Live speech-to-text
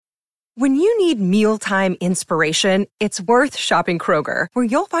When you need mealtime inspiration, it's worth shopping Kroger, where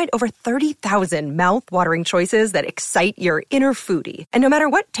you'll find over 30,000 mouth-watering choices that excite your inner foodie. And no matter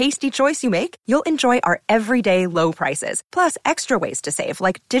what tasty choice you make, you'll enjoy our everyday low prices, plus extra ways to save,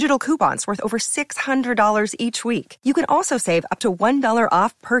 like digital coupons worth over $600 each week. You can also save up to $1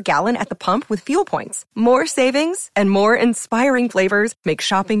 off per gallon at the pump with fuel points. More savings and more inspiring flavors make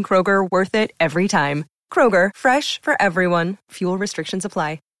shopping Kroger worth it every time. Kroger, fresh for everyone. Fuel restrictions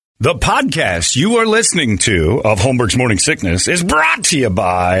apply. The podcast you are listening to of Holmberg's Morning Sickness is brought to you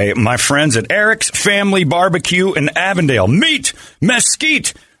by my friends at Eric's Family Barbecue in Avondale. Meet,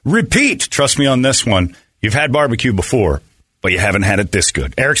 mesquite, repeat. Trust me on this one. You've had barbecue before, but you haven't had it this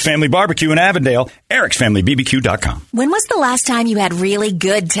good. Eric's Family Barbecue in Avondale, ericsfamilybbq.com. When was the last time you had really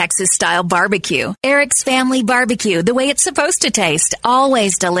good Texas-style barbecue? Eric's Family Barbecue, the way it's supposed to taste.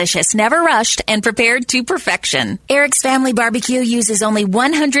 Always delicious, never rushed, and prepared to perfection. Eric's Family Barbecue uses only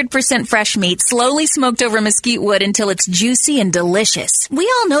 100% fresh meat, slowly smoked over mesquite wood until it's juicy and delicious. We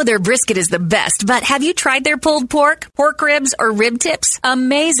all know their brisket is the best, but have you tried their pulled pork ribs, or rib tips?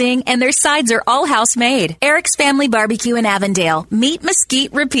 Amazing, and their sides are all house-made. Eric's Family Barbecue in Avondale. Meet,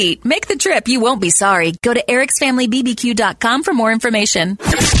 mesquite, repeat. Make the trip. You won't be sorry. Go to ericsfamilybbq.com for more information.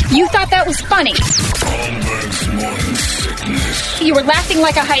 You thought that was funny. Holmberg's Morning Sickness. You were laughing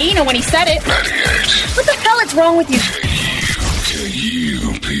like a hyena when he said it. 98. What the hell is wrong with you?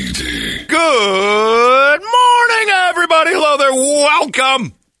 KUPD. Good morning, everybody. Hello there.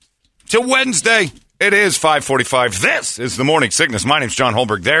 Welcome to Wednesday. It is 5:45. This is the Morning Sickness. My name's John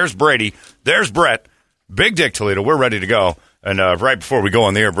Holmberg. There's Brady. There's Brett. Big Dick Toledo. We're ready to go. And right before we go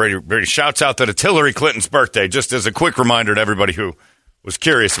on the air, Brady shouts out that it's Hillary Clinton's birthday, just as a quick reminder to everybody who was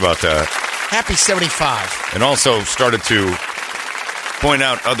curious about that. Happy 75. And also started to point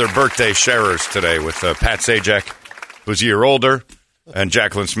out other birthday sharers today with Pat Sajak, who's a year older, and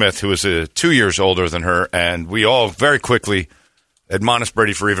Jacqueline Smith, who is 2 years older than her. And we all very quickly admonished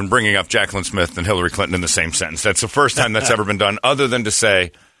Brady for even bringing up Jacqueline Smith and Hillary Clinton in the same sentence. That's the first time that's ever been done, other than to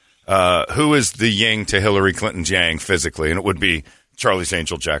say, who is the yin to Hillary Clinton's yang physically? And it would be Charlie's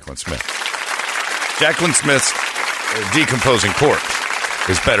Angel, Jacqueline Smith. Jacqueline Smith's decomposing corpse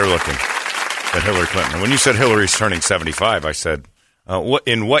is better looking than Hillary Clinton. And when you said Hillary's turning 75, I said,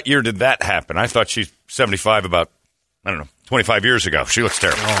 in what year did that happen? I thought she's 75 about, 25 years ago. She looks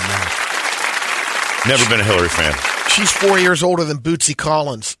terrible. Oh, man. Never been a Hillary fan. She's 4 years older than Bootsy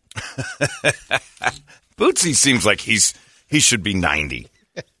Collins. Bootsy seems like he should be 90.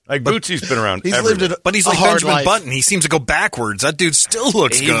 Like, Bootsy's been around He's everywhere. lived But he's a like hard Benjamin life. Button. He seems to go backwards. That dude still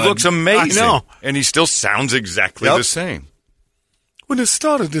looks He good. looks amazing. I know. And he still sounds exactly the same. When it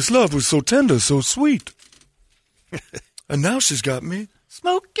started, this love was so tender, so sweet. And now she's got me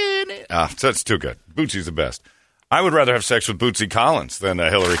smoking it. Ah, that's too good. Bootsy's the best. I would rather have sex with Bootsy Collins than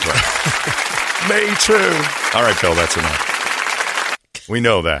Hillary Clinton. Me too. All right, Bill, that's enough. We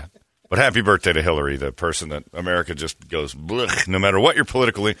know that. But happy birthday to Hillary, the person that America just goes, blech, no matter what your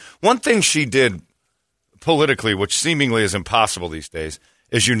politically. One thing she did politically, which seemingly is impossible these days,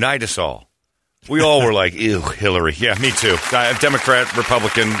 is unite us all. We all were like, ew, Hillary. Yeah, me too. Democrat,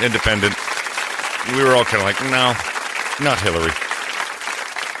 Republican, Independent. We were all kind of like, no, not Hillary.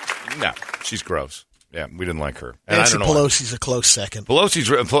 No, she's gross. Yeah, we didn't like her. And Nancy I don't know Pelosi's a close second.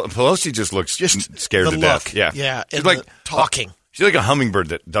 Pelosi just looks scared the to look. death. Yeah, Yeah, she's and like the talking. She's like a hummingbird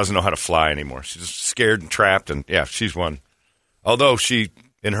that doesn't know how to fly anymore. She's just scared and trapped, and yeah, she's one. Although she,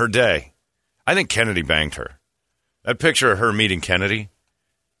 in her day, I think Kennedy banged her. That picture of her meeting Kennedy,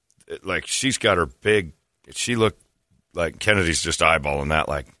 like she's got her big. She looked like Kennedy's just eyeballing that,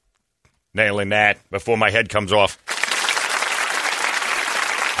 like nailing that before my head comes off.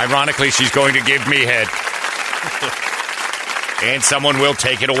 Ironically, she's going to give me head. And someone will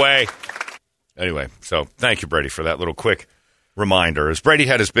take it away. Anyway, so thank you, Brady, for that little quick reminder. As Brady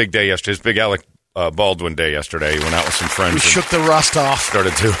had his big day yesterday, his big Alec Baldwin day yesterday, he went out with some friends. We shook the rust off.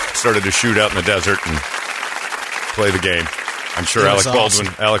 Started to shoot out in the desert and play the game. I'm sure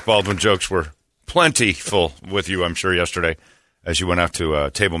Alec Baldwin jokes were plentiful with you, I'm sure, yesterday, as you went out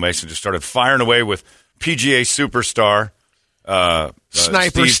to Table Mason. Just started firing away with PGA superstar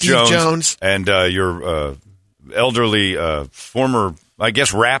Sniper Steve Jones. And your elderly former, I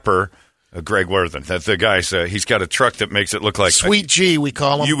guess, rapper, Greg Worthen. That the guy's he's got a truck that makes it look like Sweet G, we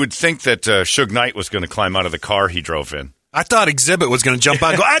call him. You would think that Suge Knight was going to climb out of the car he drove in. I thought Exhibit was going to jump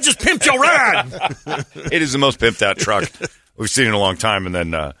out and go, I just pimped your ride. It is the most pimped out truck we've seen in a long time. And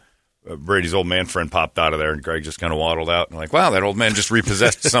then Brady's old man friend popped out of there, and Greg just kind of waddled out. And like, wow, that old man just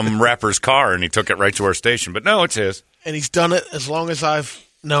repossessed some rapper's car, and he took it right to our station. But no, it's his. And he's done it as long as I've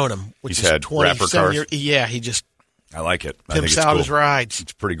known him, which He's is had rapper 27 cars? years. Yeah, he just I like it. I think Pimps it's out cool. his rides.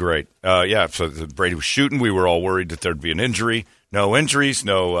 It's pretty great. So Brady was shooting. We were all worried that there'd be an injury. No injuries,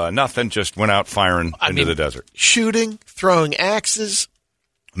 no nothing. Just went out firing into the desert. Shooting, throwing axes.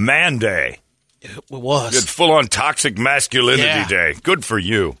 Man Day. It was. Good full-on toxic masculinity day. Good for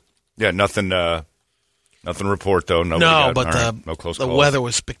you. Yeah, nothing to report, though. Nobody no close the calls. weather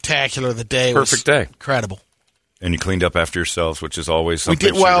was spectacular. The day Perfect was day. Incredible. And you cleaned up after yourselves, which is always something.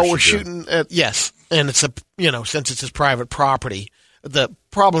 We did well. We're shooting at, yes. And it's since it's his private property, the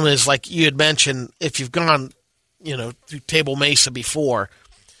problem is, like you had mentioned, if you've gone, through Table Mesa before,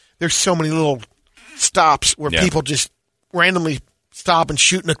 there's so many little stops where people just randomly stop and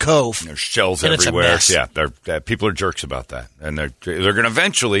shoot in a cove. There's shells and everywhere. It's a mess. Yeah, people are jerks about that. And they're going to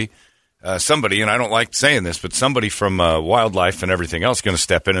eventually, somebody, and I don't like saying this, but somebody from wildlife and everything else is going to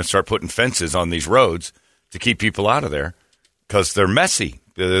step in and start putting fences on these roads to keep people out of there because they're messy.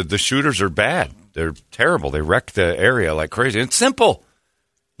 The shooters are bad. They're terrible. They wreck the area like crazy. It's simple.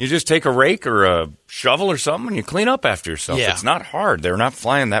 You just take a rake or a shovel or something and you clean up after yourself. Yeah. It's not hard. They're not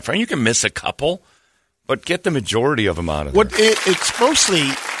flying that far. You can miss a couple, but get the majority of them out of there. It's mostly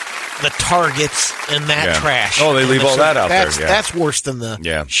the targets and that trash. Oh, they leave all that out there. Yeah. That's worse than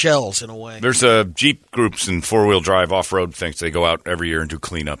the shells in a way. There's Jeep groups and four-wheel drive off-road things. They go out every year and do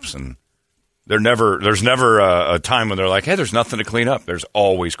cleanups, and there's never a time when they're like, hey, there's nothing to clean up. There's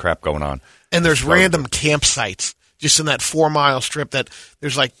always crap going on. And there's random campsites just in that 4-mile strip that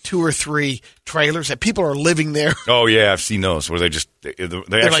there's like 2 or 3 trailers that people are living there. Oh, yeah, I've seen those where they actually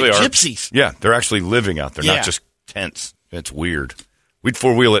like are gypsies. Yeah, they're actually living out there, not just tents. It's weird. We'd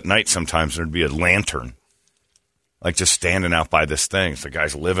four-wheel at night sometimes, and there'd be a lantern, like just standing out by this thing. So the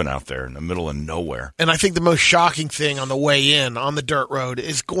guy's living out there in the middle of nowhere. And I think the most shocking thing on the way in on the dirt road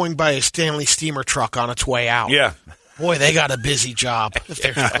is going by a Stanley steamer truck on its way out. Yeah. Boy, they got a busy job if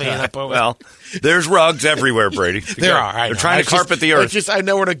they're cleaning up over. Well, there's rugs everywhere, Brady. There are. They're trying to carpet the earth. I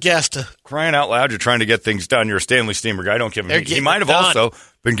know where to guess to. Crying out loud, you're trying to get things done. You're a Stanley steamer guy. Don't give him. He might have also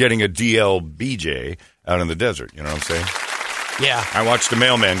been getting a DLBJ out in the desert. You know what I'm saying? Yeah. I watched a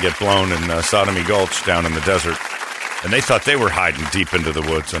mailman get blown in Sodomy Gulch down in the desert, and they thought they were hiding deep into the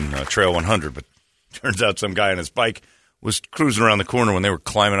woods on Trail 100, but turns out some guy on his bike was cruising around the corner when they were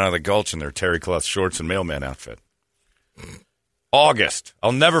climbing out of the gulch in their terry cloth shorts and mailman outfit. August.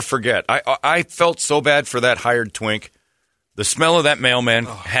 I'll never forget. I felt so bad for that hired twink. The smell of that mailman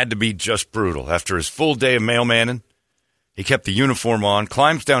had to be just brutal. After his full day of mailmanning, he kept the uniform on,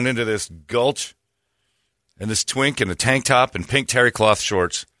 climbs down into this gulch, and this twink in a tank top and pink terry cloth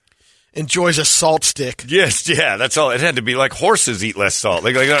shorts. Enjoys a salt stick. Yes, yeah, that's all. It had to be like horses eat less salt.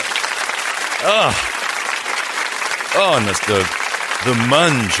 And the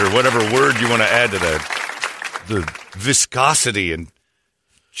munge, or whatever word you want to add to that. The viscosity and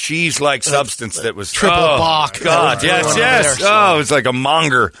cheese-like substance that was triple Bach. God, yes. Oh, it was like a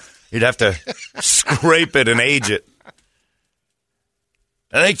monger. You'd have to scrape it and age it.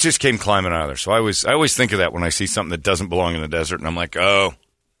 And they just came climbing out of there. So I always think of that when I see something that doesn't belong in the desert, and I'm like, oh,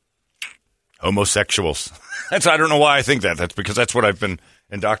 homosexuals. I don't know why I think that. That's because that's what I've been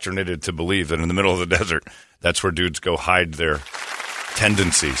indoctrinated to believe, that in the middle of the desert, that's where dudes go hide their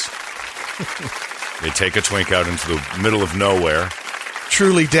tendencies. They take a twink out into the middle of nowhere.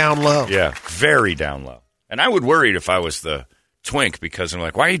 Truly down low. Yeah, very down low. And I would worry if I was the twink, because I'm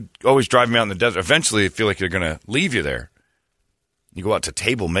like, why are you always driving me out in the desert? Eventually, I feel like they're going to leave you there. You go out to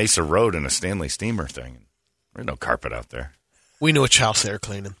Table Mesa Road in a Stanley steamer thing. There's no carpet out there. We knew which house they were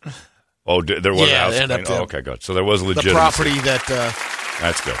cleaning. Oh, there was a house cleaning? Oh, okay, good. So there was legitimacy. The property that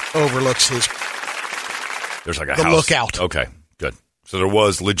that's good. Overlooks his. There's like a the house. Lookout. Okay, good. So there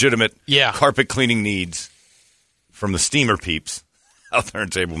was legitimate carpet cleaning needs from the steamer peeps out there in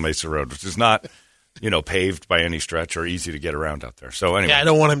Table Mesa Road, which is not, paved by any stretch or easy to get around out there. So anyway. Yeah, I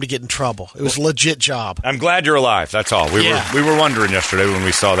don't want him to get in trouble. It was a legit job. I'm glad you're alive. That's all. We were wondering yesterday when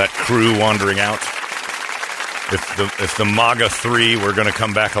we saw that crew wandering out if the MAGA 3 were going to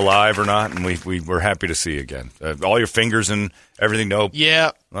come back alive or not, and we were happy to see you again. All your fingers and everything, nope.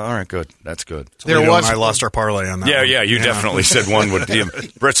 Yeah. All right, good. That's good. I lost our parlay on that. Yeah, you definitely said one would.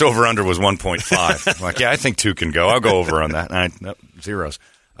 Brett's over-under was 1.5. I'm like, I think 2 can go. I'll go over on that. No, zeros.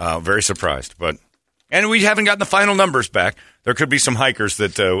 Very surprised. And we haven't gotten the final numbers back. There could be some hikers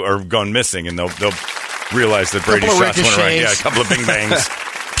that are gone missing, and they'll realize that Brady's shots went right. Yeah, a couple of bing bangs.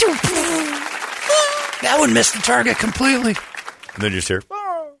 That one missed the target completely. And then you just hear,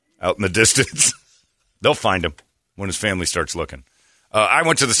 out in the distance. They'll find him when his family starts looking. I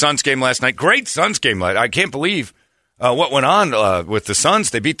went to the Suns game last night. Great Suns game. I can't believe what went on with the Suns.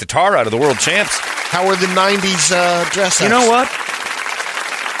 They beat the tar out of the world champs. How were the 90s dress-ups? You know what?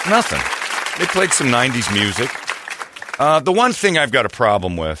 Nothing. They played some 90s music. The one thing I've got a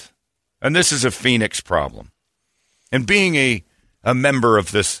problem with, and this is a Phoenix problem, and being a member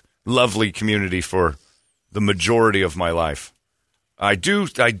of this lovely community for the majority of my life, I do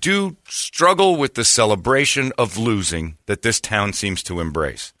struggle with the celebration of losing that this town seems to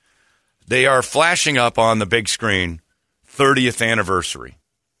embrace. They are flashing up on the big screen 30th anniversary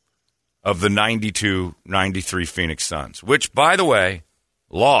of the 92-93 Phoenix Suns, which, by the way,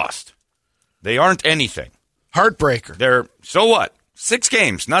 lost. They aren't anything. Heartbreaker. They're, so what? 6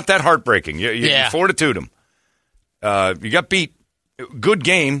 games, not that heartbreaking. You fortitude them. You got beat. Good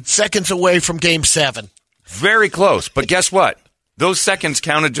game. Seconds away from Game 7. Very close. But guess what? Those seconds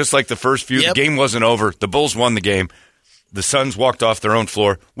counted just like the first few. Yep. The game wasn't over. The Bulls won the game. The Suns walked off their own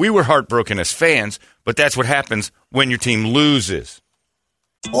floor. We were heartbroken as fans, but that's what happens when your team loses.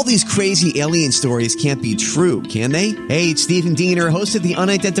 All these crazy alien stories can't be true, can they? Hey, it's Stephen Diener, host of the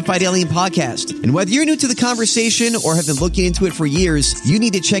Unidentified Alien Podcast. And whether you're new to the conversation or have been looking into it for years, you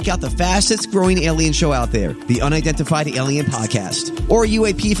need to check out the fastest growing alien show out there, the Unidentified Alien Podcast, or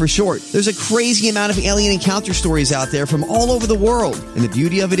UAP for short. There's a crazy amount of alien encounter stories out there from all over the world. And the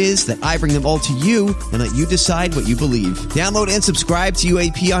beauty of it is that I bring them all to you and let you decide what you believe. Download and subscribe to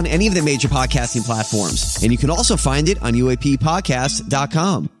UAP on any of the major podcasting platforms. And you can also find it on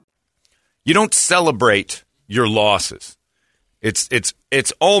UAPpodcast.com. You don't celebrate your losses.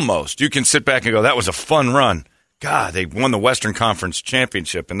 It's almost. You can sit back and go, that was a fun run. God, they won the Western Conference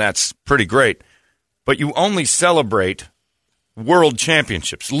Championship, and that's pretty great. But you only celebrate world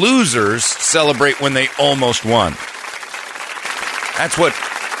championships. Losers celebrate when they almost won. That's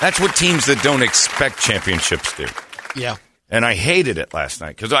what teams that don't expect championships do. Yeah. And I hated it last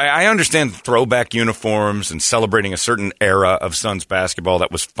night because I understand throwback uniforms and celebrating a certain era of Suns basketball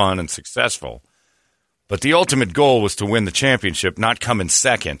that was fun and successful. But the ultimate goal was to win the championship, not come in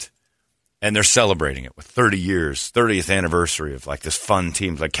second. And they're celebrating it with 30 years, 30th anniversary of like this fun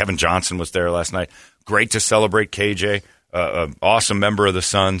team. Like Kevin Johnson was there last night. Great to celebrate KJ, an awesome member of the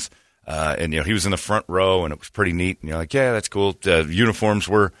Suns. And he was in the front row, and it was pretty neat. And you're like, yeah, that's cool. The uniforms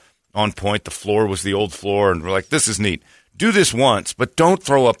were on point. The floor was the old floor. And we're like, this is neat. Do this once, but don't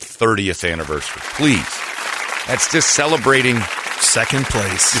throw up 30th anniversary, please. That's just celebrating second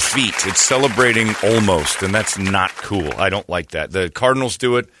place defeat. It's celebrating almost, and that's not cool. I don't like that. The Cardinals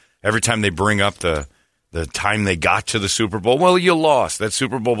do it every time they bring up the time they got to the Super Bowl. Well, you lost. That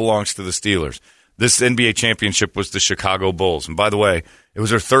Super Bowl belongs to the Steelers. This NBA championship was the Chicago Bulls, and by the way, it was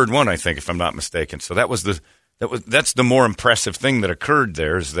their third one, I think, if I'm not mistaken. So that's the more impressive thing that occurred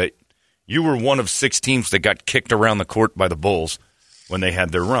there is that you were one of 6 teams that got kicked around the court by the Bulls when they had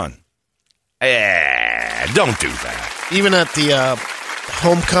their run. Don't do that. Even at the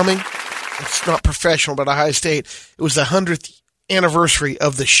homecoming, it's not professional, but Ohio State, it was the 100th anniversary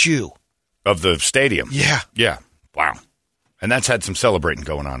of the shoe. Of the stadium. Yeah. Yeah. Wow. And that's had some celebrating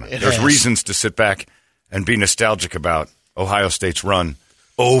going on. There's has. reasons to sit back and be nostalgic about Ohio State's run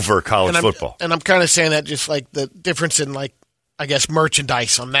over college football. And I'm kind of saying that just like the difference in, like, I guess,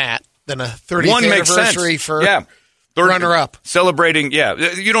 merchandise on that than a 30th anniversary for runner-up. Celebrating, yeah.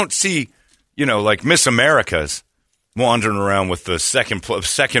 You don't see, like Miss America's wandering around with the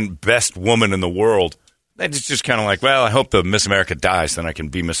second best woman in the world. It's just kind of like, well, I hope the Miss America dies, then I can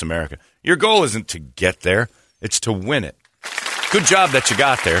be Miss America. Your goal isn't to get there. It's to win it. Good job that you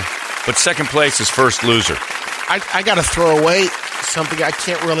got there, but second place is first loser. I got to throw away something. I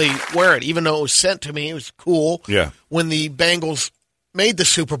can't really wear it, even though it was sent to me. It was cool. Yeah. When the Bengals made the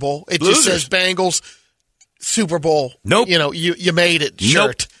Super Bowl, it Losers. just says Bengals Super Bowl. Nope. You made it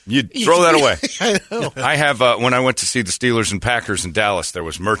shirt. Nope. You throw that away. I know. I have, when I went to see the Steelers and Packers in Dallas, there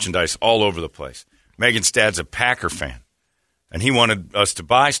was merchandise all over the place. Megan's dad's a Packer fan, and he wanted us to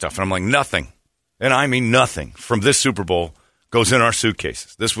buy stuff. And I'm like, nothing, and I mean nothing, from this Super Bowl goes in our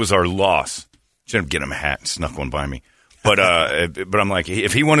suitcases. This was our loss. Should have get him a hat and snuck one by me. But I'm like,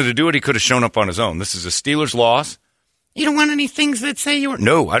 if he wanted to do it, he could have shown up on his own. This is a Steelers loss. You don't want any things that say you were.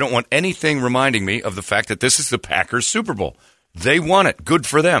 No, I don't want anything reminding me of the fact that this is the Packers Super Bowl. They won it. Good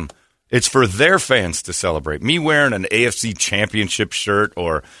for them. It's for their fans to celebrate. Me wearing an AFC Championship shirt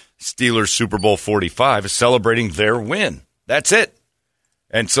or Steelers Super Bowl 45 is celebrating their win. That's it.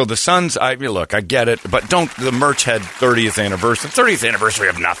 And so the Suns, I get it, but the merch had 30th anniversary. 30th anniversary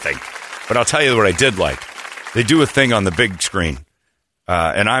of nothing. But I'll tell you what I did like. They do a thing on the big screen.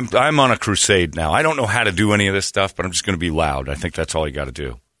 And I'm on a crusade now. I don't know how to do any of this stuff, but I'm just going to be loud. I think that's all you got to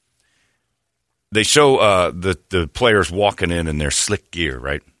do. They show the players walking in their slick gear,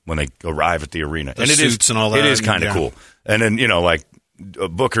 right, when they arrive at the arena. The suits and all that. It is kind of cool. And then, like,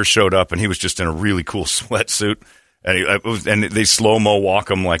 Booker showed up, and he was just in a really cool sweatsuit. And they slow-mo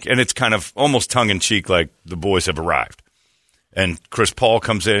walk him, and it's kind of almost tongue-in-cheek, like the boys have arrived. And Chris Paul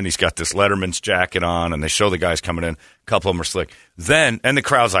comes in. He's got this Letterman's jacket on, and they show the guys coming in. A couple of them are slick. Then, and the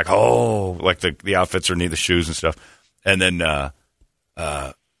crowd's like, oh, like the outfits are neat, the shoes and stuff. And then the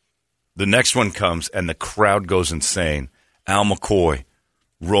next one comes, and the crowd goes insane. Al McCoy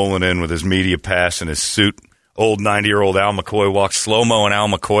rolling in with his media pass and his suit. Old 90-year-old Al McCoy walks slow-mo, and Al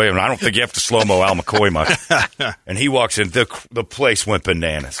McCoy, and I don't think you have to slow-mo Al McCoy much. And he walks in. The place went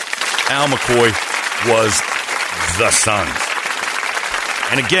bananas. Al McCoy was the Suns.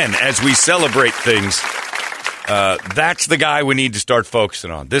 And again, as we celebrate things, that's the guy we need to start focusing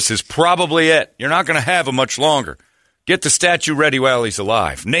on. This is probably it. You're not going to have him much longer. Get the statue ready while he's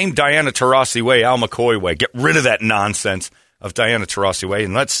alive. Name Diana Taurasi Way Al McCoy Way. Get rid of that nonsense of Diana Taurasi Way,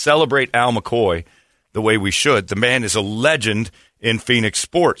 and let's celebrate Al McCoy the way we should. The man is a legend in Phoenix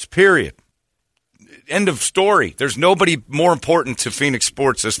sports, period. End of story. There's nobody more important to Phoenix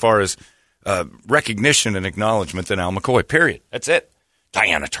sports as far as recognition and acknowledgement than Al McCoy, period. That's it.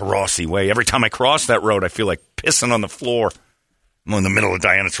 Diana Taurasi Way. Every time I cross that road, I feel like pissing on the floor. I'm in the middle of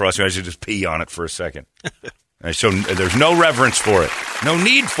Diana Taurasi Way. I should just pee on it for a second. So there's no reverence for it. No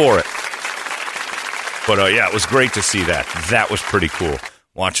need for it. But, yeah, it was great to see that. That was pretty cool,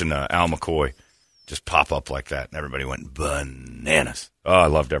 watching Al McCoy just pop up like that. And everybody went bananas. Oh, I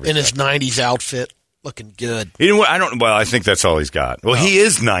loved everything. In his 90s outfit, looking good. You know what? I think that's all he's got. Well, he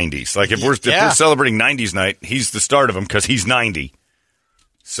is 90s. Like, if we're celebrating 90s night, he's the start of them because he's 90.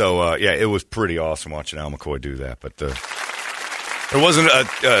 So, yeah, it was pretty awesome watching Al McCoy do that. But there wasn't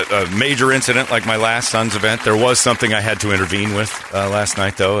a major incident like my last Suns event. There was something I had to intervene with last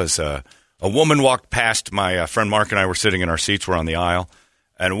night, though, as a woman walked past. My friend Mark and I were sitting in our seats. We're on the aisle.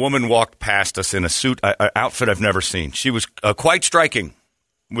 And a woman walked past us in a suit, outfit I've never seen. She was quite striking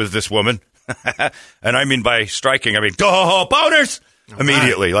with this woman. And I mean by striking, I mean, boners!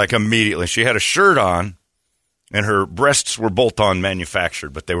 Immediately, like immediately. She had a shirt on. And her breasts were bolt-on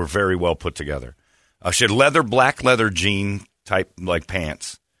manufactured, but they were very well put together. She had black leather jean type like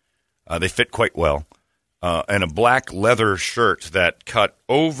pants. They fit quite well. And a black leather shirt that cut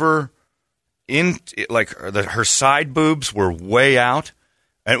over in, like her side boobs were way out.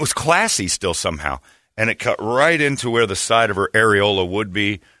 And it was classy still somehow. And it cut right into where the side of her areola would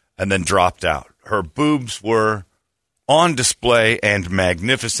be and then dropped out. Her boobs were on display and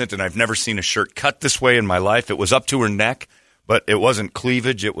magnificent, and I've never seen a shirt cut this way in my life. It was up to her neck, but it wasn't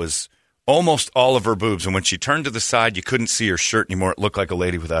cleavage. It was almost all of her boobs, and when she turned to the side, you couldn't see her shirt anymore. It looked like a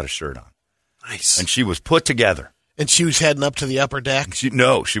lady without a shirt on. Nice. And she was put together. And she was heading up to the upper deck? She was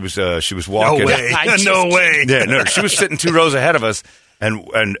walking. No way. No way. Yeah, no, she was sitting 2 rows ahead of us,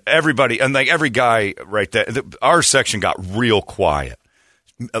 and everybody, and like every guy right there, our section got real quiet.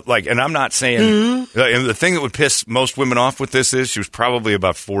 Like, and I'm not saying, and the thing that would piss most women off with this is she was probably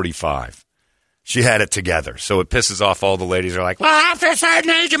about 45. She had it together. So it pisses off all the ladies. They're like, well, after a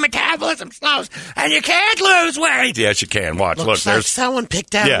certain age, your metabolism slows, and you can't lose weight. Yes, you can. Watch. Looks like someone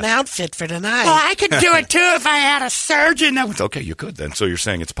picked out an outfit for tonight. Well, I could do it, too, if I had a surgeon. Okay, you could then. So you're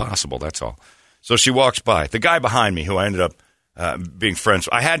saying it's possible. That's all. So she walks by. The guy behind me, who I ended up being friends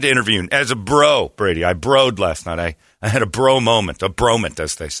with, I had to interview as a bro, Brady. I broed last night. I had a bro moment, a bromant,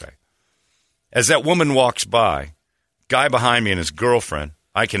 as they say. As that woman walks by, guy behind me and his girlfriend,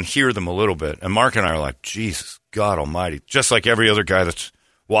 I can hear them a little bit. And Mark and I are like, Jesus, God almighty. Just like every other guy that's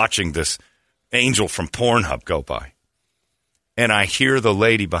watching this angel from Pornhub go by. And I hear the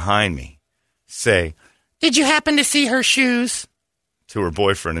lady behind me say, did you happen to see her shoes? To her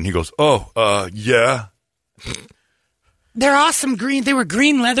boyfriend. And he goes, yeah. They're awesome green. They were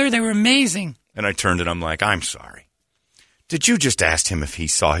green leather. They were amazing. And I turned and I'm like, I'm sorry. Did you just ask him if he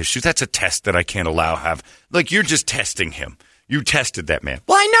saw his shoes? That's a test that I can't allow have. Like, you're just testing him. You tested that man.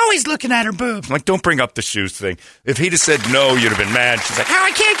 Well, I know he's looking at her boobs. Like, don't bring up the shoes thing. If he'd have said no, you'd have been mad. She's like,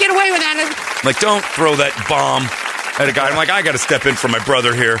 I can't get away with that. Like, don't throw that bomb at a guy. I'm like, I got to step in for my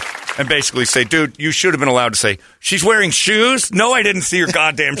brother here and basically say, dude, you should have been allowed to say, she's wearing shoes? No, I didn't see her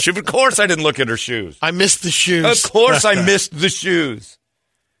goddamn shoes. Of course I didn't look at her shoes. I missed the shoes. Of course I missed the shoes.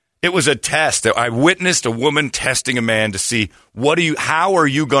 It was a test. I witnessed a woman testing a man to see, how are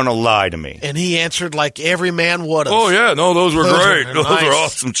you going to lie to me? And he answered like every man would have. Oh, yeah. No, those were great. Those were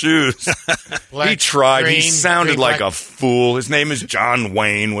awesome shoes. He tried. He sounded like a fool. His name is John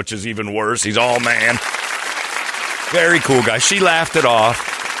Wayne, which is even worse. He's all man. Very cool guy. She laughed it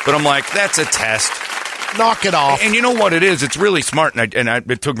off. But I'm like, that's a test. Knock it off. And you know what it is? It's really smart. And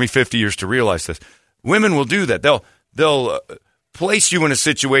it took me 50 years to realize this. Women will do that. They'll place you in a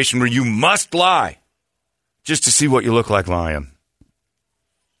situation where you must lie just to see what you look like lying.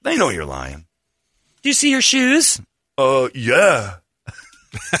 They know you're lying. Do you see your shoes? Yeah.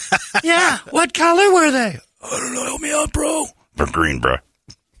 Yeah. What color were they? I don't know. Help me out, bro. or green, bro?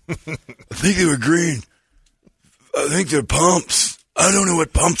 I think they were green. I think they're pumps. I don't know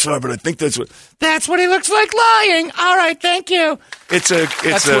what pumps are, but I think that's what. That's what he looks like lying. All right, thank you. That's where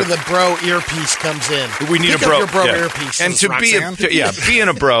the bro earpiece comes in. We need Pick a bro. up your bro yeah. earpiece. And to Roxanne? being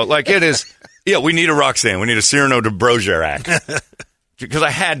a bro, like it is. Yeah, we need a Roxanne. We need a Cyrano de Bergerac. Because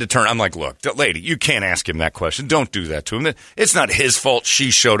I had to turn. I'm like, look, lady, you can't ask him that question. Don't do that to him. It's not his fault she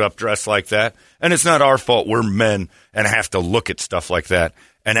showed up dressed like that. And it's not our fault we're men and have to look at stuff like that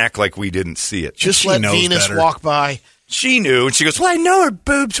and act like we didn't see it. Just She let knows Venus better. walk by. She knew. And she goes, well, I know her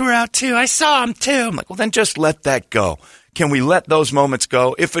boobs were out too. I saw them too. I'm like, well, then just let that go. Can we let those moments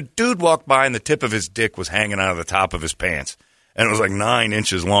go? If a dude walked by and the tip of his dick was hanging out of the top of his pants and it was like 9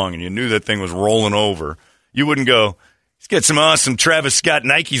 inches long and you knew that thing was rolling over, you wouldn't go, let's get some awesome Travis Scott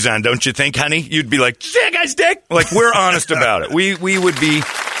Nikes on, don't you think, honey? You'd be like, see that guy's dick? Like, we're honest about it. We would be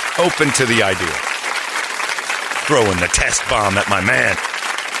open to the idea. Throwing the test bomb at my man.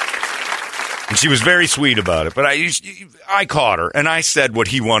 And she was very sweet about it. But I caught her, and I said what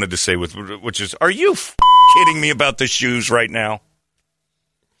he wanted to say, which is, are you kidding me about the shoes right now?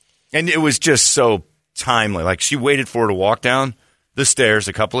 And it was just so timely. Like, she waited for her to walk down the stairs,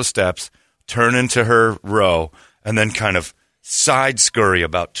 a couple of steps, turn into her row, and then kind of side scurry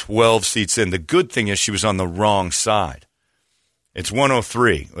about 12 seats in. The good thing is she was on the wrong side. It's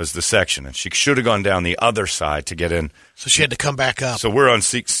 103 was the section, and she should have gone down the other side to get in. So she had to come back up. So we're on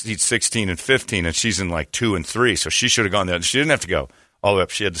seats 16 and 15, and she's in like 2 and 3, so she should have gone there. She didn't have to go all the way up.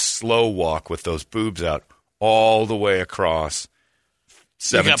 She had to slow walk with those boobs out all the way across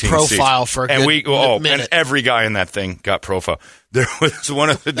 17 you got profile seats. for a and good minute. And every guy in that thing got profile. There was one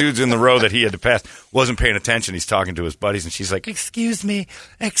of the dudes in the row that he had to pass, wasn't paying attention. He's talking to his buddies, and she's like, excuse me.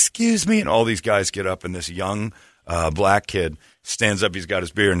 And all these guys get up, and this young black kid stands up. He's got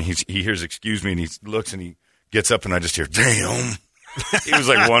his beer, and he hears excuse me, and he looks, and he gets up, and I just hear, damn. He was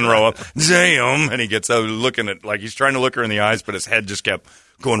like one row up, damn. And he gets up looking at, like he's trying to look her in the eyes, but his head just kept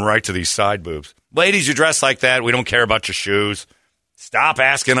going right to these side boobs. Ladies, you dress like that. We don't care about your shoes. Stop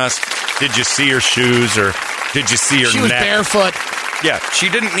asking us, did you see her shoes or did you see her neck? She was barefoot. Yeah, she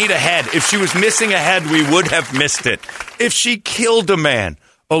didn't need a head. If she was missing a head, we would have missed it. If she killed a man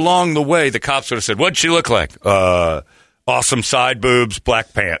along the way, the cops would have said, what'd she look like? Awesome side boobs,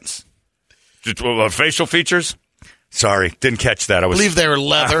 black pants. Just, facial features? Sorry, didn't catch that. I believe they were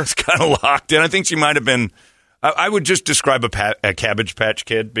leather. I was kind of locked in. I think she might have been... I would just describe a Cabbage Patch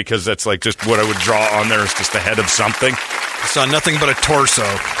Kid because that's like just what I would draw on there is just the head of something. I saw nothing but a torso.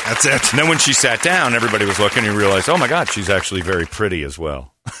 That's it. And then when she sat down, everybody was looking and you realized, oh my God, she's actually very pretty as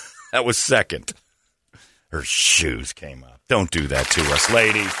well. That was second. Her shoes came up. Don't do that to us,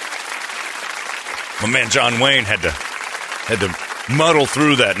 ladies. My man John Wayne had to muddle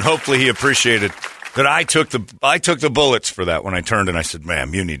through that, and hopefully he appreciated that I took the bullets for that when I turned and I said,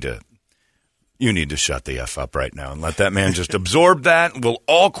 ma'am, you need to shut the F up right now and let that man just absorb that. We'll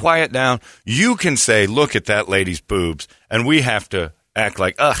all quiet down. You can say, look at that lady's boobs, and we have to act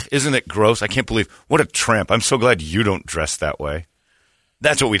like, ugh, isn't it gross? I can't believe, what a tramp. I'm so glad you don't dress that way.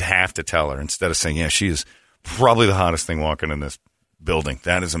 That's what we'd have to tell her instead of saying, yeah, she is probably the hottest thing walking in this building.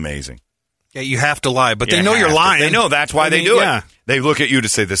 That is amazing. Yeah, you have to lie, but they know you're lying. They know that's why they do it. They look at you to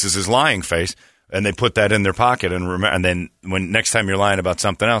say, this is his lying face. And they put that in their pocket, and then when next time you're lying about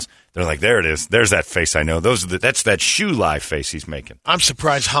something else, they're like, "There it is. There's that face I know. That's that shoe lie face he's making." I'm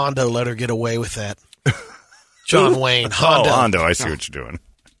surprised Hondo let her get away with that. John Wayne, Hondo. Oh, Hondo, I see what you're doing.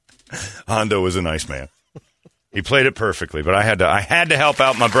 Hondo was a nice man. He played it perfectly, but I had to help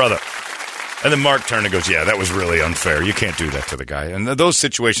out my brother. And then Mark turned and goes, "Yeah, that was really unfair. You can't do that to the guy." And those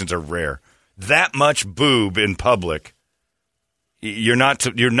situations are rare. That much boob in public. You're not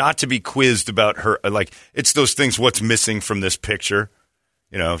to be quizzed about her. Like, it's those things, what's missing from this picture?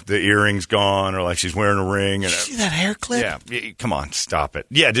 You know, the earring's gone, or like she's wearing a ring. And did you see that hair clip? Yeah. Come on, stop it.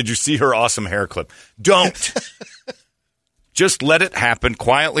 Yeah, did you see her awesome hair clip? Don't. Just let it happen.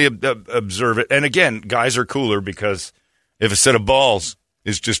 Quietly observe it. And again, guys are cooler because if a set of balls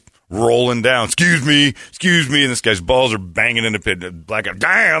is just rolling down, excuse me, and this guy's balls are banging in the pit, like,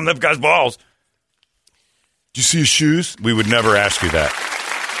 damn, that guy's balls. Do you see his shoes? We would never ask you that.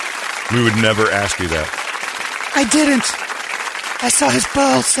 I didn't. I saw his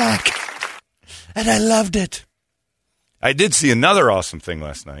ball sack, and I loved it. I did see another awesome thing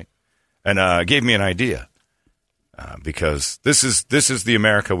last night, and it gave me an idea. Because this is the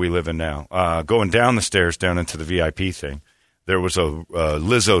America we live in now. Going down the stairs, down into the VIP thing, there was a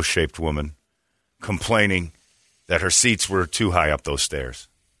Lizzo-shaped woman complaining that her seats were too high up those stairs.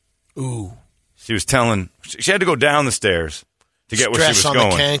 Ooh. She was she had to go down the stairs to get where she was Stress on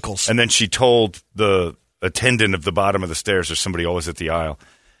going. the cankles. And then she told the attendant of the bottom of the stairs. There's somebody always at the aisle.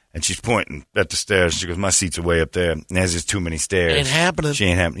 And she's pointing at the stairs. She goes, my seats are way up there. And as there's too many stairs. Ain't happening. She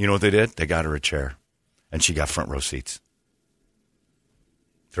ain't happening. You know what they did? They got her a chair. And she got front row seats.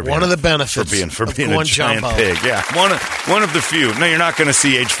 One of the benefits for being of a giant Jumbo. pig. Yeah, one of the few. No, you're not going to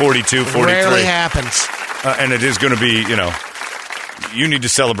see age 42, 43. Rarely happens. And it is going to be, you need to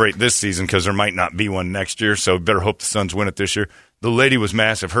celebrate this season because there might not be one next year. So better hope the Suns win it this year. The lady was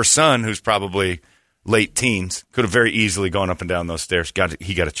massive. Her son, who's probably late teens, could have very easily gone up and down those stairs.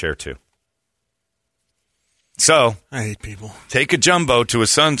 He got a chair too. So I hate people. Take a Jumbo to a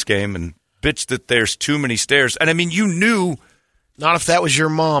Suns game and bitch that there's too many stairs. And I mean, you knew. Not if that was your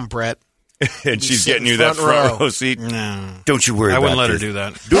mom, Brett. And she's getting you that front row seat. No. Don't you worry about this. I wouldn't let her do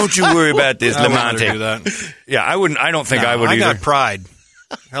that. Don't you worry about this, I wouldn't Lamonte. let her do that. Yeah, I wouldn't. I don't think I would either. I got pride.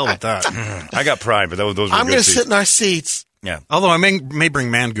 Hell with that. I got pride, but those were I'm good going to seats. sit in our seats. Yeah. Although I may bring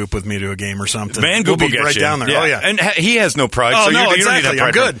Mangoop with me to a game or something. Mangoop will be will get right you. down there. Yeah. Oh, yeah. And he has no pride. Oh, so no, you exactly. don't need that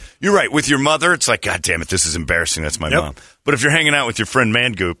I'm pride. good. You're right. With your mother, it's like, God damn it, this is embarrassing. That's my mom. But if you're hanging out with your friend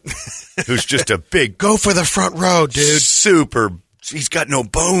Mangoop, who's just a big... Go for the front row, dude. Super... He's got no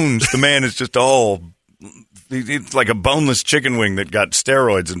bones. The man is just all... He's like a boneless chicken wing that got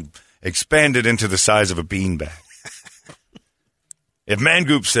steroids and expanded into the size of a beanbag. If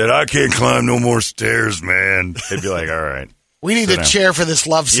Mangoop said, I can't climb no more stairs, man, they'd be like, all right. We need a chair for this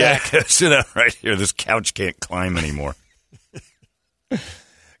love sack. Yeah, sit down right here. This couch can't climb anymore.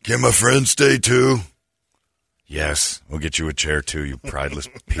 Can my friend stay too? Yes, we'll get you a chair too, you prideless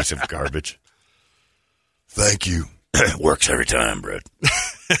piece of garbage. Thank you. Works every time, Brett.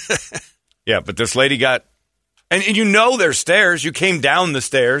 Yeah, but this lady got... And there's stairs. You came down the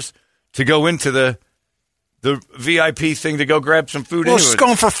stairs to go into the VIP thing to go grab some food. Well, anyway. she's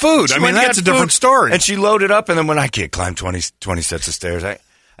going for food. She I mean, went and that's got a different food, story. And she loaded up, and then when I can't climb 20 sets of stairs, and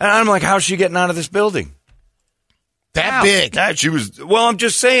I'm like, how's she getting out of this building? That big. She was. Well, I'm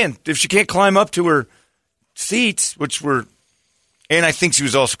just saying, if she can't climb up to her seats, which were, and I think she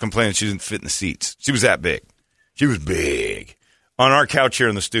was also complaining she didn't fit in the seats. She was that big. She was big. On our couch here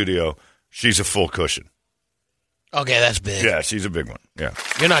in the studio, she's a full cushion. Okay, that's big. Yeah, she's a big one. Yeah.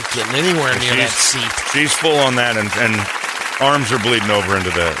 You're not getting anywhere near that seat. She's full on that, and arms are bleeding over into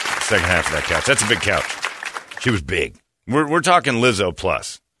the second half of that couch. That's a big couch. She was big. We're talking Lizzo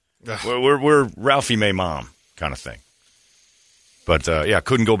plus. We're Ralphie May mom kind of thing. But,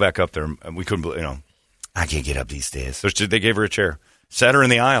 couldn't go back up there. We couldn't, I can't get up these stairs. So they gave her a chair. Sat her in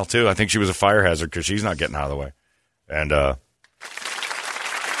the aisle, too. I think she was a fire hazard because she's not getting out of the way. And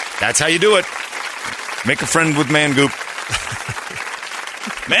that's how you do it. Make a friend with Mangoop.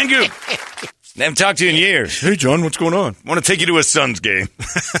 Mangoop! I haven't talked to you in years. Hey, John, what's going on? I want to take you to a Suns game.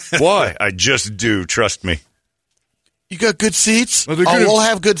 Why? I just do. Trust me. You got good seats? We'll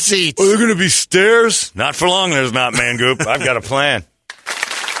have good seats. Are there going to be stairs? Not for long, there's not, Mangoop. I've got a plan.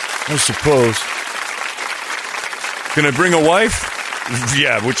 I suppose. Can I bring a wife?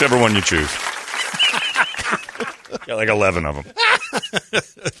 Yeah, whichever one you choose. Got like 11 of them.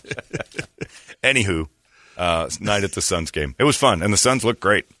 Anywho, night at the Suns game. It was fun, and the Suns looked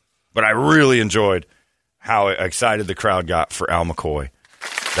great. But I really enjoyed how excited the crowd got for Al McCoy.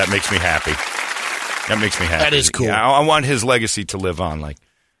 That makes me happy. That is cool. Yeah, I want his legacy to live on. Like,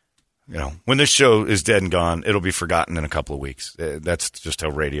 when this show is dead and gone, it'll be forgotten in a couple of weeks. That's just how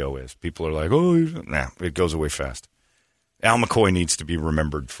radio is. People are like, it goes away fast. Al McCoy needs to be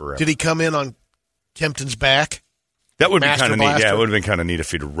remembered forever. Did he come in on Kempton's back? That would be kind of neat. Blaster? Yeah, it would have been kind of neat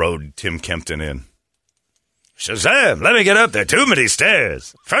if he'd rode Tim Kempton in. Shazam, let me get up there. Too many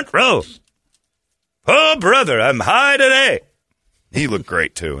stairs. Front row. Oh, brother, I'm high today. He looked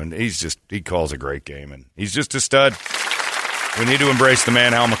great, too, and he calls a great game, and he's just a stud. We need to embrace the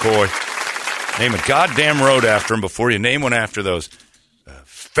man, Al McCoy. Name a goddamn road after him before you name one after those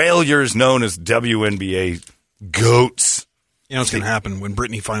failures known as WNBA goats. You know what's going to happen when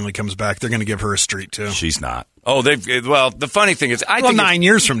Brittany finally comes back? They're going to give her a street, too. She's not. Oh, the funny thing is, I think 9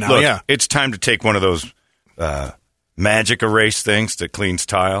 years from now, look, it's time to take one of those magic erase things that cleans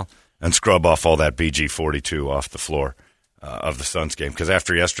tile and scrub off all that BG42 off the floor of the Suns game. Because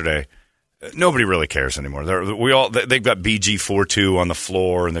after yesterday, nobody really cares anymore. They've got BG42 on the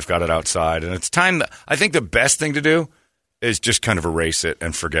floor and they've got it outside. And it's time. I think the best thing to do is just kind of erase it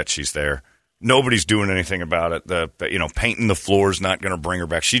and forget she's there. Nobody's doing anything about it. Painting the floor is not going to bring her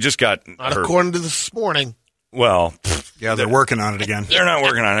back. She just got not according to this morning. Well, yeah, they're working on it again. They're not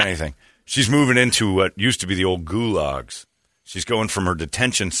working on anything. She's moving into what used to be the old gulags. She's going from her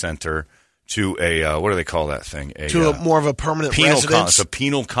detention center to a what do they call that thing? More of a permanent residence. It's a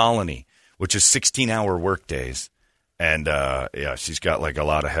penal colony, which is 16-hour work days And, she's got like a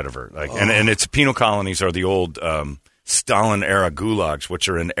lot ahead of her. And its penal colonies are the old Stalin-era gulags, which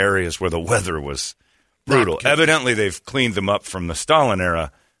are in areas where the weather was brutal. Evidently, they've cleaned them up from the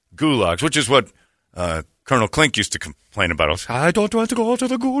Stalin-era gulags, which is what Colonel Klink used to complain about. I don't want to go to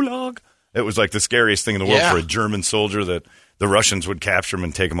the gulag. It was like the scariest thing in the world for a German soldier that the Russians would capture him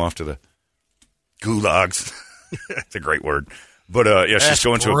and take him off to the gulags. It's a great word. But, she's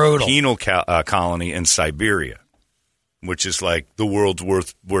going brutal. to a penal colony in Siberia, which is like the world's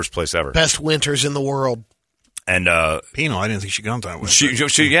worst place ever. Best winters in the world. And penal, I didn't think she'd gone that way.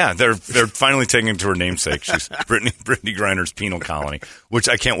 They're finally taking it to her namesake. She's Brittany Griner's penal colony, which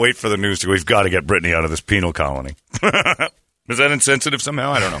I can't wait for the news to go. We've got to get Brittany out of this penal colony. Is that insensitive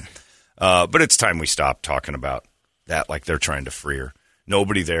somehow? I don't know. But it's time we stop talking about that like they're trying to free her.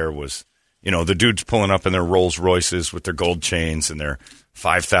 Nobody there was, the dudes pulling up in their Rolls Royces with their gold chains and their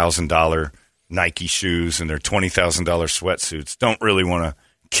 $5,000 Nike shoes and their $20,000 sweatsuits don't really want to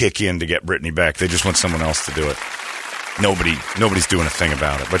kick in to get Brittany back. They just want someone else to do it. Nobody's doing a thing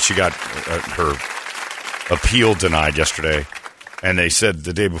about it. But she got her appeal denied yesterday, and they said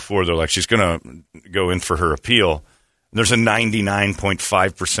the day before, they're like, she's going to go in for her appeal. There's a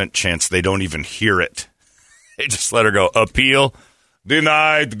 99.5% chance they don't even hear it. They just let her go, appeal,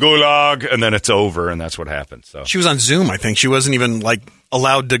 denied, gulag, and then it's over, and that's what happened. So she was on Zoom, I think. She wasn't even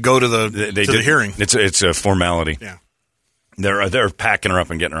allowed to go to the hearing. It's a formality. Yeah. They're packing her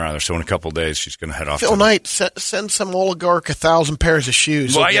up and getting her out of there. So in a couple of days, she's going to head off. Phil Knight, send some oligarch 1,000 pairs of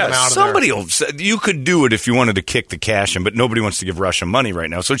shoes. Well, somebody will. You could do it if you wanted to kick the cash in, but nobody wants to give Russia money right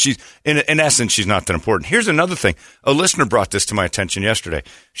now. So she's in essence, she's not that important. Here's another thing. A listener brought this to my attention yesterday.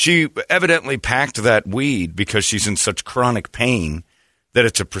 She evidently packed that weed because she's in such chronic pain that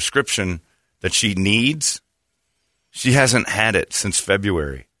it's a prescription that she needs. She hasn't had it since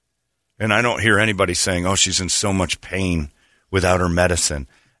February, and I don't hear anybody saying, "Oh, she's in so much pain without her medicine."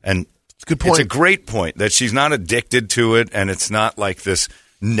 And it's a good point. It's a great point that she's not addicted to it, and it's not like this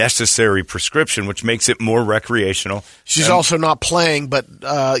necessary prescription, which makes it more recreational. She's also not playing, but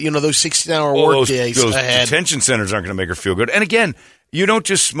those 16-hour work days those ahead. Detention centers aren't going to make her feel good. And again, you don't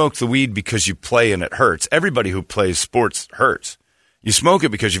just smoke the weed because you play and it hurts. Everybody who plays sports hurts. You smoke it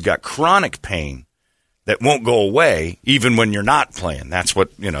because you've got chronic pain that won't go away even when you're not playing. That's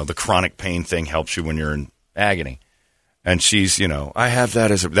what, the chronic pain thing helps you when you're in agony. And she's, I have that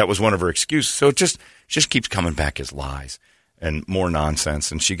that was one of her excuses. So it just keeps coming back as lies and more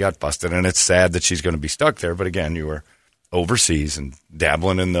nonsense. And she got busted. And it's sad that she's going to be stuck there. But again, you were overseas and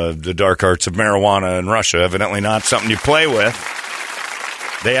dabbling in the dark arts of marijuana in Russia. Evidently not something you play with.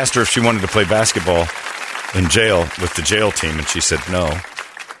 They asked her if she wanted to play basketball in jail with the jail team. And she said no.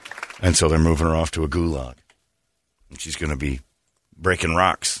 And so they're moving her off to a gulag. And she's going to be breaking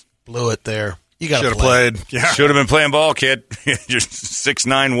rocks. Blew it there. You got to Should have played. Yeah. Should have been playing ball, kid. You're a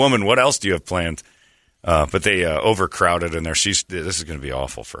 6'9" woman. What else do you have planned? But they overcrowded in there. This is going to be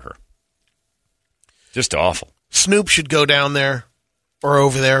awful for her. Just awful. Snoop should go down there or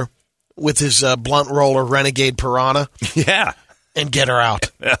over there with his blunt roller Renegade Piranha. Yeah. And get her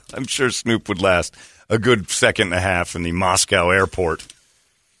out. Yeah, I'm sure Snoop would last a good second and a half in the Moscow airport.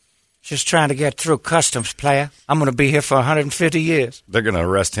 Just trying to get through customs, player. I'm going to be here for 150 years. They're going to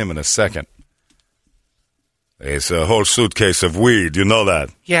arrest him in a second. It's a whole suitcase of weed. You know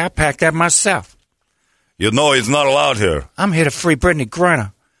that? Yeah, I packed that myself. You know he's not allowed here. I'm here to free Brittany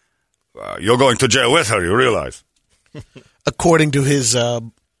Griner. You're going to jail with her, you realize? According to his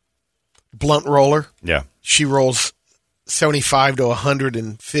blunt roller, yeah, she rolls 75 to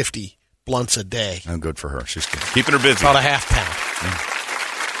 150 blunts a day. Oh, good for her. She's keeping her busy. About a half pound. Yeah.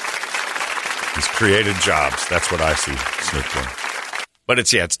 He's created jobs. That's what I see Snoop doing. But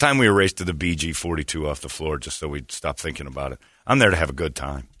it's time we erased the BG-42 off the floor just so we'd stop thinking about it. I'm there to have a good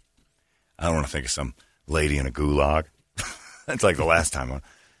time. I don't want to think of some lady in a gulag. That's like the last time.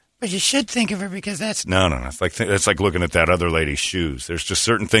 But you should think of her because that's... No. It's like looking at that other lady's shoes. There's just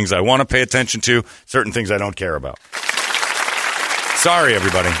certain things I want to pay attention to, certain things I don't care about. Sorry,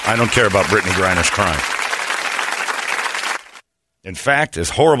 everybody. I don't care about Brittany Griner's crime. In fact, as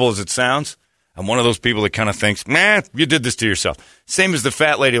horrible as it sounds, I'm one of those people that kind of thinks, man, you did this to yourself. Same as the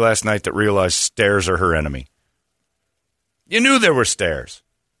fat lady last night that realized stairs are her enemy. You knew there were stairs.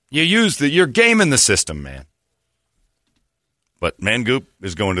 You used you're gaming the system, man. But Mangoop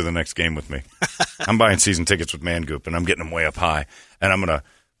is going to the next game with me. I'm buying season tickets with Mangoop, and I'm getting him way up high. And I'm going to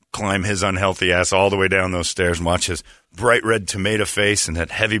climb his unhealthy ass all the way down those stairs and watch his bright red tomato face and that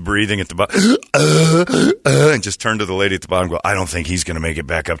heavy breathing at the bottom. And just turn to the lady at the bottom and go, I don't think he's going to make it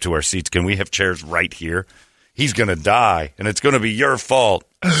back up to our seats. Can we have chairs right here? he's going to die, and it's going to be your fault.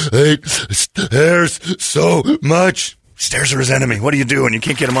 Hate stairs so much. Stairs are his enemy. What are you doing? You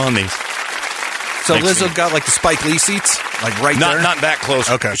can't get him on these. So Lizzo got like the Spike Lee seats, like right there? Not that close.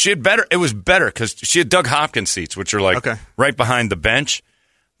 Okay. She had better. It was better because she had Doug Hopkins seats, which are like right behind the bench.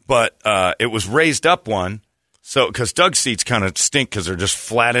 But it was raised up one. So, because Doug's seats kind of stink because they're just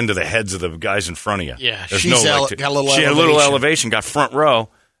flat into the heads of the guys in front of you. Yeah, There's she's got a little she had a little elevation, got front row,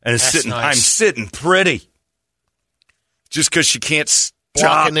 and is That's sitting. nice. I'm sitting pretty. Just because she can't stop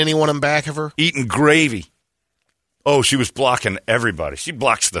Blocking anyone in back of her? eating gravy. Oh, she was blocking everybody. She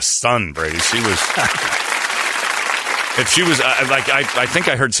blocks the sun, Brady. She was. If she was I think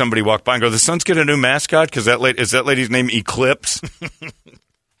I heard somebody walk by and go, "The Suns get a new mascot because is that lady's name Eclipse?"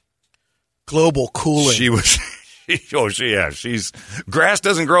 Global cooling. She was. She's grass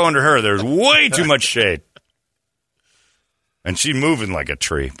doesn't grow under her. There's way too much shade, and she's moving like a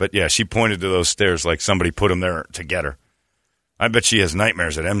tree. But yeah, she pointed to those stairs like somebody put them there to get her. I bet she has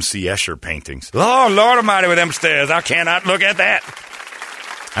nightmares at M.C. Escher paintings. Oh, Lord Almighty, with them stairs, I cannot look at that.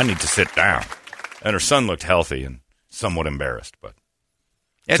 I need to sit down. And her son looked healthy and somewhat embarrassed, but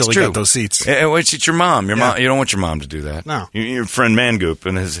it's true. Got those seats. It's your mom. Mom. You don't want your mom to do that. No. Your friend Mangoop,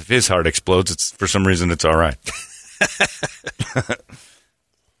 and if his heart explodes, for some reason it's all right.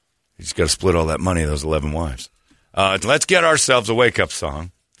 He's got to split all that money, those 11 wives. Let's get ourselves a wake-up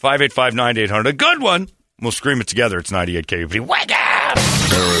song. 585-9800. A good one. We'll scream it together. It's 98 KUPD. Wake up!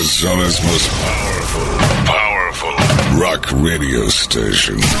 Arizona's most powerful rock radio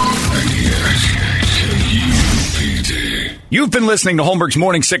station. 98 KUPD. You've been listening to Holmberg's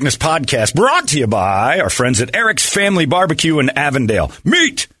Morning Sickness Podcast, brought to you by our friends at Eric's Family Barbecue in Avondale.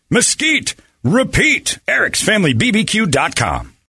 Meet, mesquite, repeat. Eric'sFamilyBBQ.com.